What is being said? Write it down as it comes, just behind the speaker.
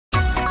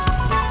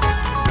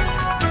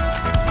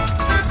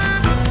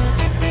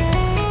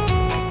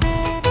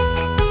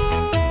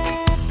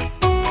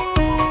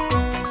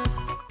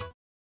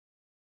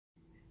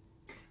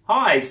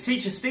Hi, it's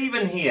Teacher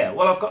Stephen here.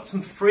 Well, I've got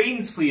some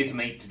friends for you to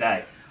meet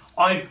today.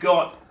 I've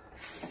got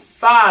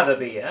Father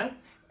Bear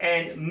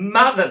and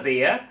Mother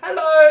Bear.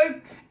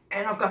 Hello!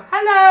 And I've got,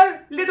 hello,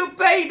 little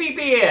baby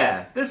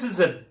bear. This is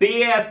a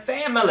bear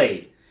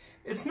family.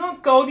 It's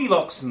not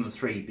Goldilocks and the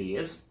Three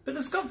Bears, but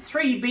it's got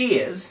three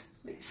bears.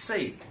 Let's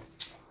see.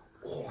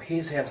 Oh,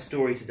 here's our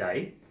story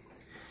today.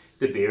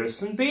 The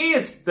Bearson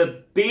Bears,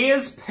 The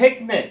Bears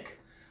Picnic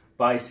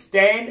by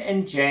Stan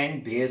and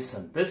Jan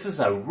Bearson. This is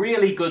a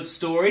really good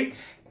story,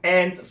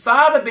 and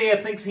Father Bear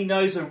thinks he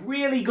knows a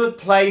really good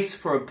place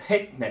for a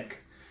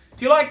picnic.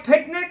 Do you like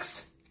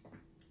picnics?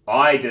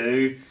 I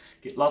do.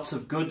 Get lots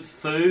of good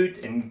food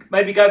and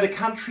maybe go to the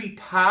country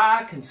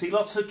park and see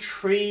lots of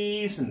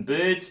trees and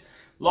birds.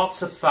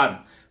 Lots of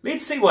fun.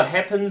 Let's see what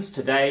happens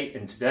today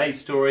in today's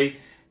story,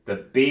 The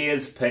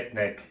Bears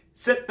Picnic.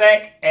 Sit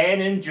back and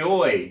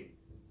enjoy.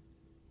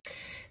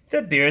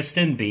 The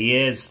Bearson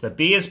Bears, The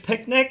Bears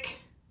Picnic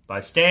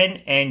by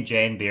Stan and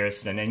Jan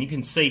Bearson. And you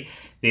can see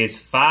there's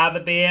Father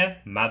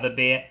Bear, Mother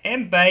Bear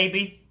and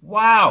Baby.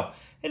 Wow,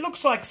 it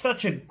looks like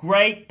such a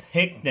great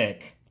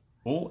picnic.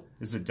 Oh,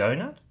 there's a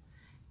donut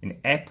and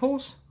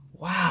apples.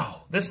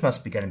 Wow, this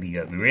must be going to be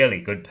a really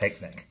good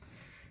picnic.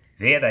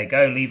 There they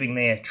go, leaving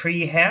their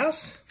tree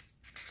house.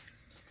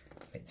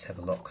 Let's have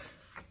a look.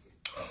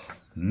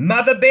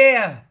 Mother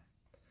Bear,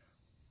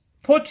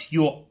 put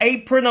your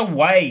apron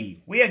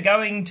away. We are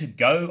going to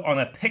go on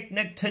a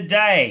picnic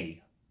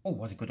today. Oh,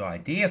 what a good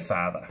idea,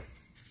 Father.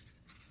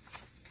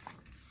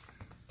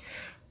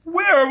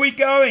 Where are we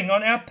going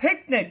on our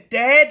picnic,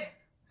 Dad?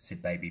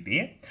 Said Baby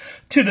Bear.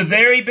 To the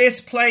very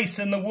best place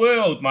in the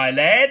world, my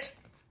lad.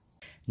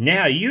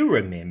 Now you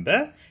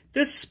remember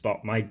this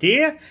spot, my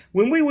dear.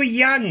 When we were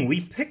young,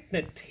 we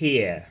picnicked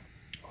here.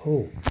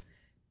 Oh,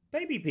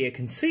 Baby Bear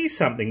can see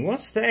something.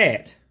 What's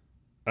that?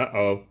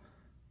 Uh-oh.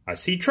 I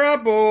see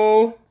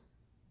trouble.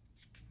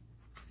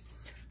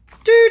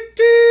 Doot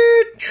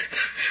doot.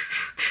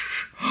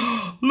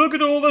 Look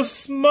at all the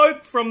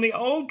smoke from the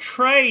old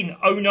train.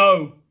 Oh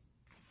no.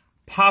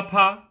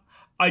 Papa,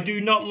 I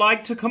do not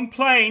like to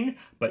complain,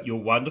 but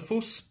your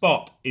wonderful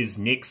spot is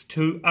next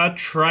to a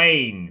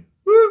train.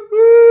 Woo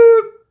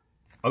woo.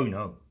 Oh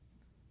no.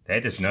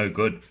 That is no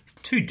good.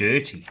 Too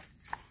dirty.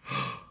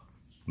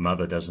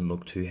 Mother doesn't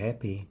look too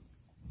happy.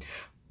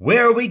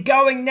 Where are we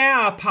going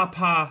now,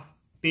 Papa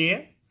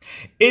Bear?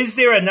 Is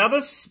there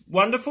another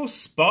wonderful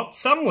spot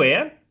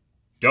somewhere?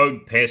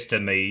 Don't pester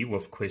me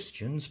with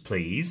questions,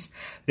 please.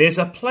 There's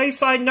a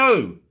place I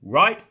know,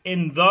 right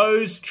in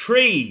those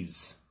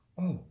trees.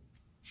 Oh,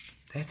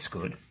 that's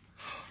good.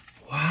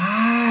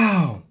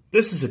 Wow,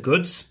 this is a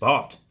good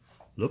spot.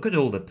 Look at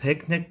all the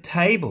picnic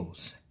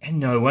tables, and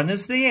no one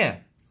is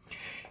there.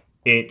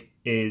 It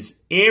is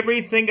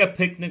everything a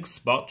picnic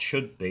spot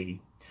should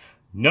be.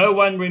 No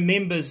one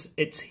remembers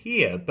it's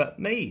here but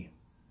me.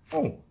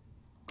 Oh,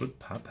 good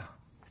Papa.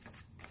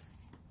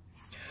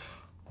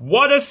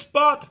 What a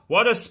spot!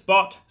 What a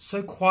spot!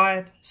 So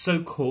quiet,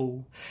 so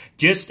cool,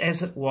 just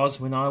as it was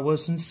when I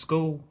was in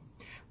school.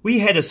 We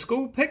had a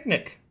school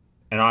picnic,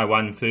 and I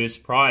won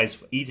first prize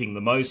for eating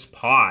the most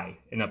pie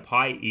in a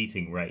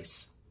pie-eating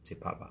race, said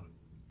Papa.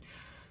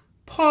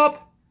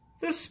 Pop,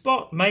 this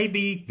spot may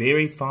be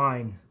very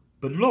fine,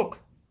 but look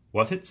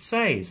what it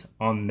says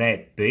on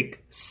that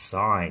big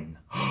sign.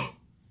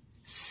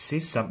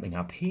 Says something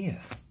up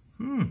here.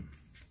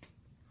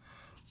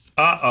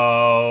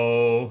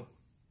 Uh-oh.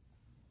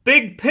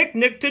 Big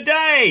picnic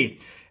today.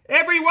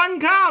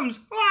 Everyone comes.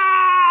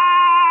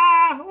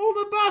 Ah! All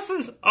the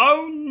buses.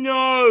 Oh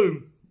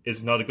no.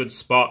 It's not a good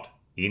spot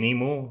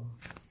anymore.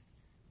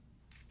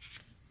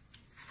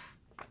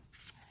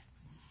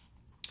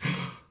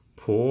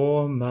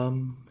 Poor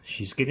Mum.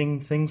 She's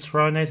getting things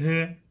thrown at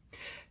her.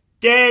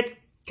 Dad,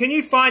 can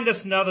you find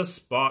us another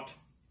spot?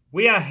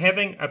 We are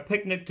having a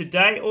picnic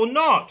today or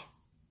not?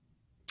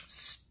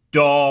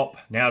 Stop.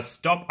 Now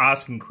stop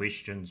asking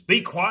questions.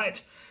 Be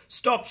quiet.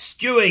 Stop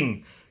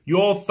stewing.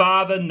 Your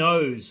father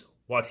knows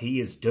what he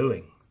is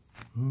doing.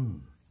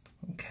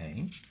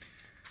 Okay.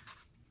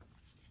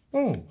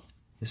 Oh,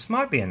 this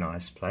might be a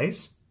nice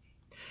place.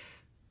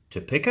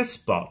 To pick a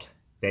spot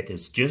that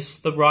is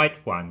just the right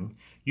one,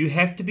 you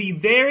have to be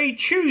very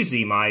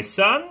choosy, my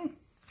son.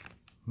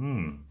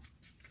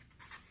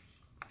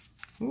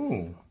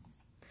 Ooh.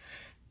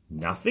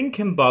 Nothing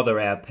can bother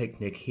our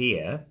picnic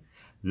here.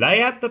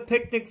 Lay out the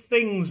picnic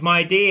things,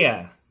 my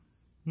dear.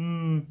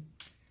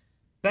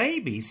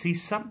 Baby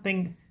sees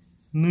something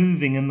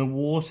moving in the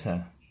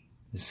water.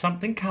 Is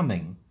something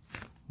coming?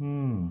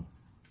 Oh,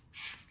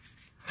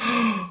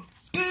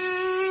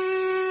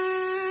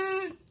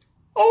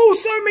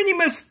 so many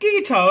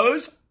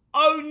mosquitoes!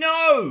 Oh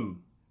no!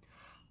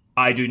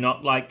 I do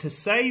not like to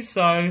say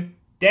so,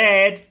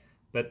 Dad,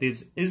 but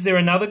is there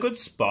another good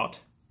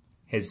spot?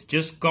 Has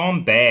just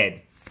gone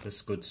bad.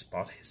 This good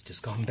spot has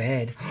just gone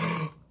bad.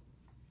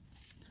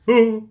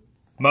 Oh,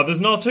 Mother's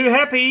not too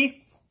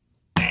happy.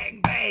 Bang,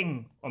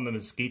 bang on the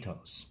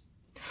mosquitoes.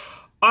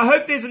 I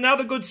hope there's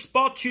another good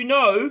spot, you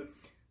know.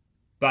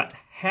 But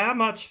how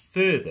much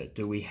further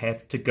do we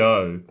have to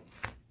go?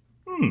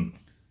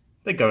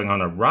 They're going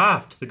on a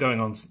raft. They're going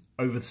on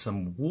over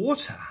some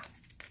water.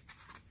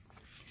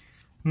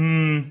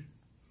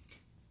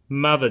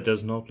 Mother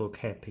does not look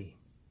happy.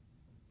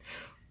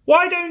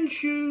 Why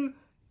don't you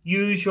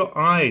use your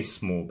eyes,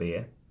 small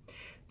bear?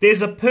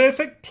 There's a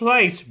perfect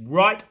place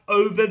right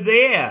over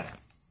there.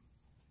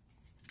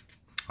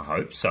 I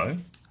hope so.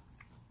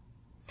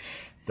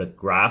 The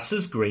grass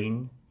is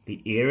green,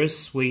 the air is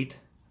sweet.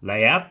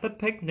 Lay out the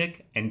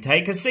picnic and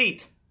take a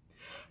seat.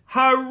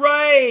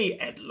 Hooray!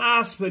 At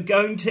last we're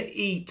going to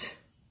eat.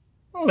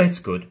 Oh, that's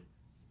good.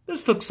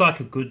 This looks like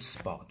a good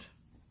spot.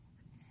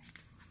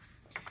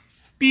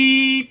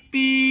 Beep,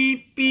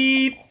 beep,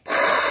 beep.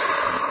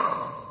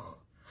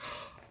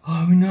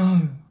 Oh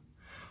no.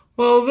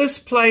 Well, this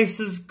place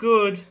is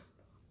good.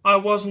 I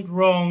wasn't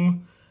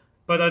wrong,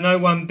 but I know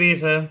one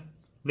better.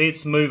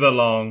 Let's move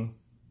along.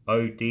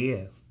 Oh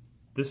dear.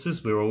 This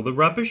is where all the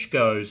rubbish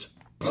goes.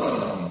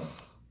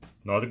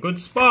 Not a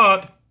good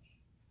spot.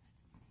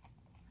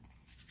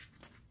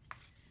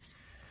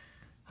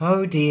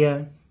 Oh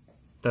dear.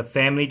 The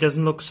family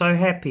doesn't look so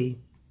happy.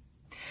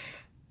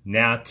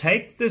 Now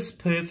take this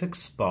perfect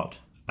spot,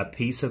 a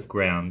piece of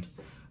ground,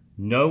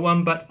 no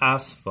one but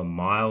us for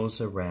miles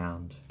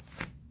around.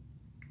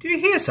 Do you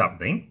hear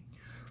something?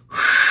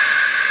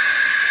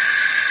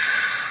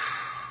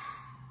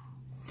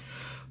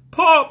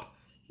 Pop,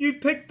 you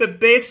picked the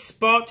best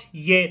spot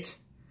yet.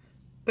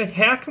 But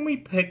how can we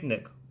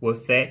picnic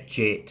with that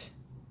jet?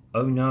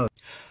 Oh no.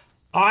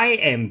 I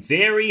am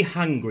very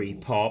hungry,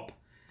 Pop.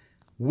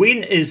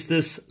 When is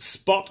this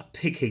spot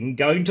picking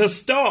going to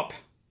stop?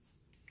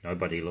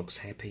 Nobody looks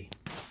happy.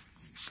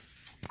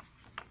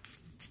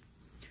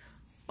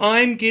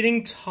 I'm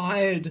getting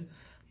tired.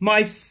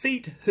 My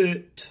feet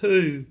hurt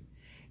too.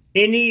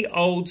 Any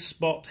old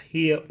spot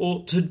here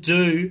ought to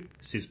do,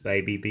 says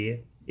Baby Bear.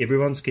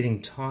 Everyone's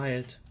getting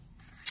tired.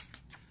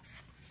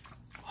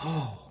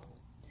 Oh,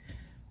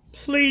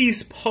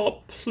 please,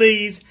 Pop,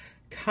 please.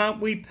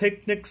 Can't we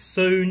picnic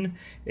soon?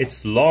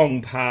 It's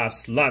long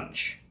past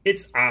lunch.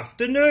 It's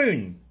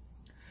afternoon.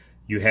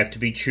 You have to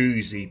be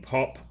choosy,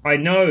 Pop, I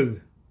know.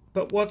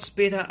 But what's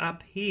better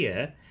up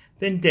here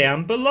than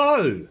down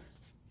below?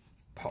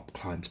 Pop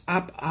climbs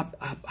up, up,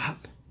 up,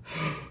 up.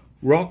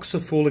 Rocks are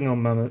falling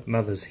on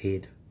Mother's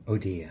head. Oh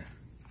dear.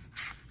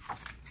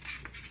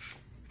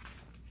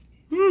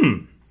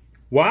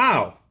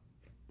 Wow.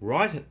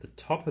 Right at the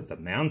top of the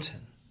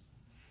mountain.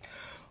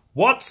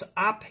 What's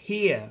up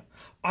here?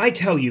 I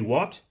tell you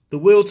what, the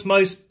world's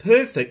most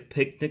perfect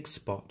picnic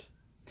spot.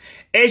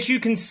 As you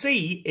can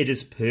see, it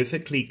is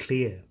perfectly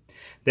clear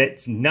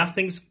that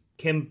nothing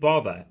can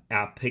bother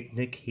our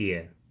picnic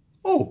here.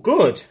 Oh,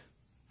 good.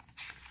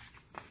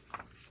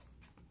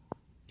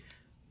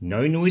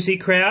 No noisy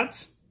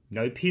crowds,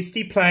 no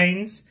pesky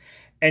planes,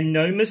 and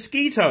no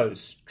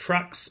mosquitoes,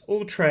 trucks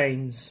or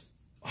trains.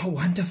 Oh,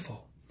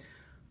 wonderful.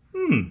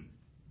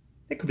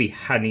 That could be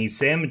honey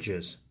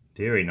sandwiches.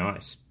 Very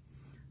nice.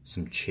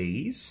 Some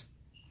cheese,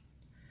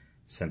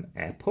 some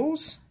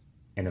apples,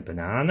 and a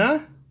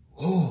banana.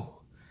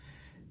 Oh,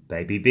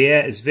 Baby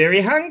Bear is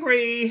very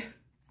hungry.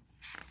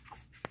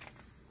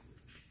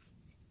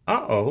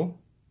 Uh-oh,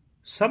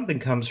 something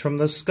comes from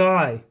the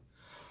sky.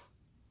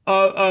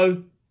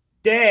 Oh,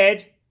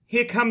 Dad,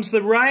 here comes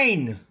the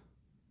rain.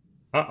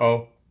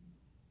 Uh-oh.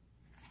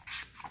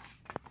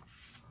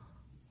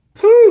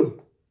 Pooh!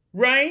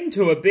 Rain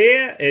to a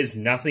bear is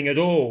nothing at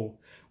all.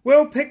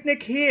 We'll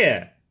picnic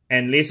here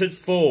and let it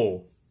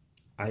fall.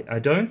 I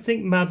don't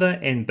think Mother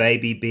and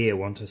Baby Bear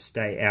want to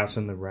stay out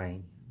in the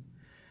rain.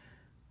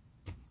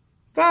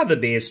 Father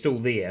Bear's still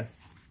there.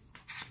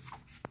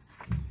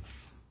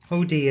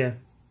 Oh dear.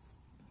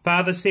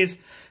 Father says,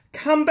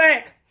 "Come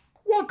back.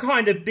 What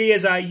kind of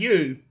bears are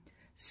you?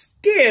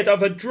 Scared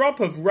of a drop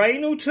of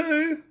rain or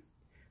two?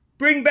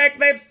 Bring back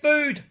that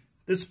food.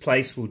 This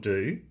place will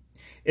do.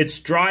 It's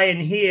dry in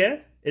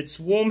here. It's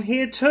warm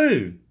here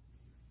too."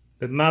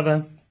 But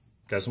Mother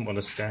doesn't want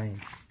to stay.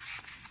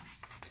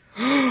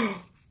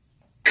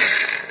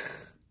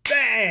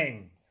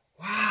 Bang!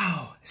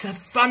 Wow, it's a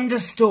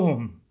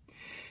thunderstorm.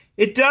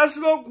 It does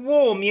look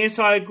warm, yes,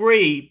 I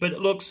agree, but it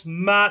looks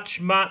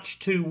much, much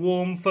too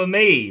warm for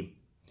me,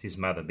 says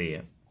Mother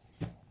Bear.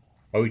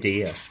 Oh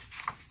dear.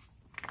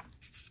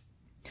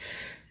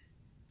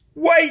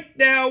 Wait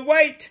now,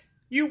 wait!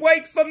 You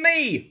wait for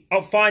me!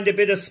 I'll find a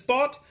better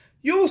spot.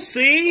 You'll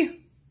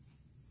see.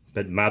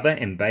 But Mother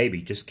and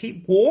Baby just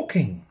keep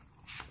walking.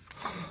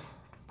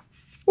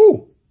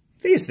 Oh,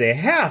 there's their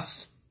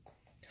house.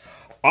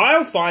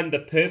 I'll find the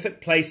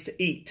perfect place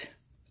to eat.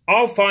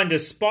 I'll find a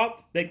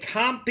spot that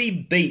can't be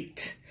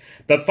beat.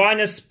 The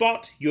finest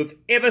spot you've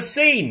ever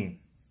seen.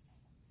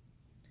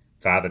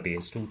 Father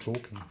Bear's still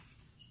talking.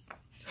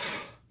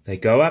 They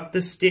go up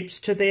the steps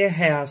to their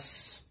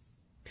house.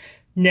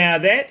 Now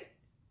that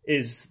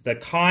is the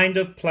kind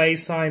of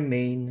place I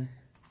mean.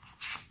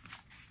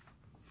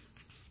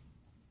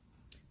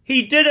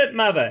 He did it,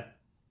 Mother.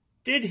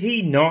 Did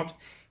he not?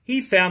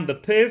 He found the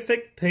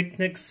perfect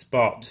picnic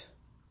spot.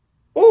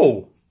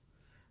 Oh,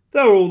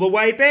 they're all the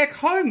way back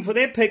home for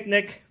their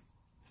picnic.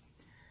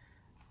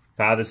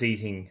 Father's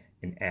eating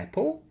an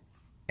apple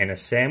and a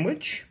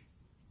sandwich.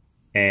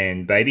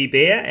 And Baby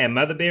Bear and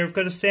Mother Bear have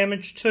got a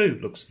sandwich too.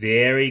 Looks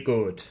very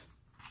good.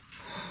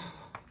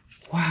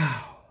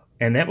 Wow.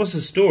 And that was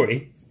the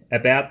story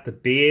about the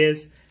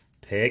bear's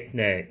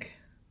picnic.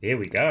 There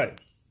we go.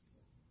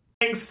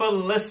 Thanks for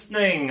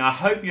listening. I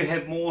hope you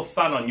have more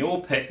fun on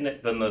your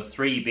picnic than the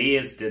 3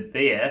 bears did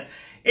there.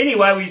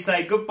 Anyway, we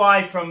say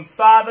goodbye from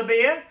Father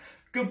Bear,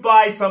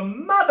 goodbye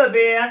from Mother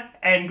Bear,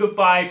 and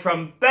goodbye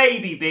from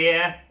Baby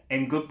Bear,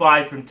 and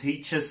goodbye from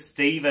Teacher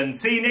Stephen.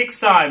 See you next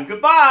time.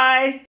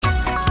 Goodbye.